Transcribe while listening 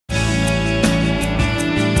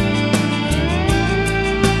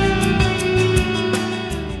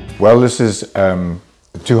Well, this is the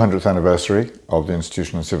 200th anniversary of the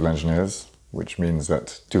Institution of Civil Engineers, which means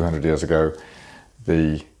that 200 years ago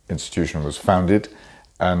the institution was founded,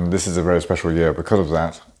 and this is a very special year because of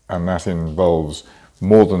that, and that involves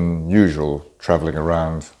more than usual travelling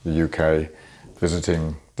around the UK,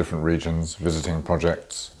 visiting different regions, visiting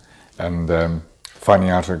projects, and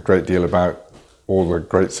finding out a great deal about all the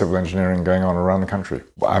great civil engineering going on around the country.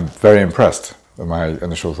 I'm very impressed with my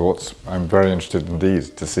initial thoughts. I'm very interested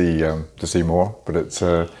indeed to see more, but it's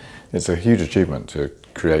a huge achievement to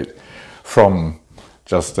create from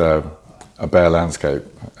just a bare landscape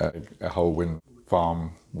a whole wind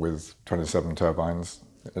farm with 27 turbines.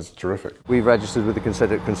 It's terrific. We've registered with the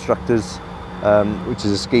contractors, which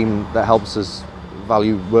is a scheme that helps us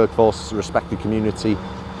value workforce, respect the community,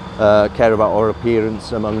 care about our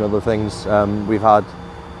appearance, among other things. We've had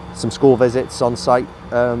some school visits on site.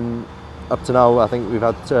 Up to now, I think we've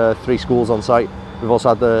had 3 schools on site. We've also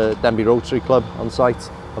had the Denbighshire Rotary Club on site.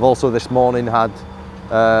 I've also this morning had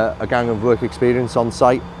a gang of work experience on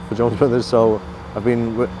site for Jones Brothers, so I've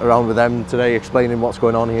been around with them today explaining what's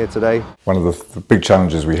going on here today. One of the big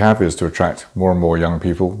challenges we have is to attract more and more young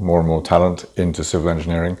people, more and more talent into civil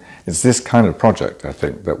engineering. It's this kind of project, I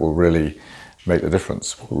think, that will really make the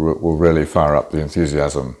difference, will really fire up the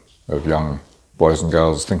enthusiasm of young boys and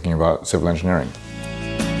girls thinking about civil engineering.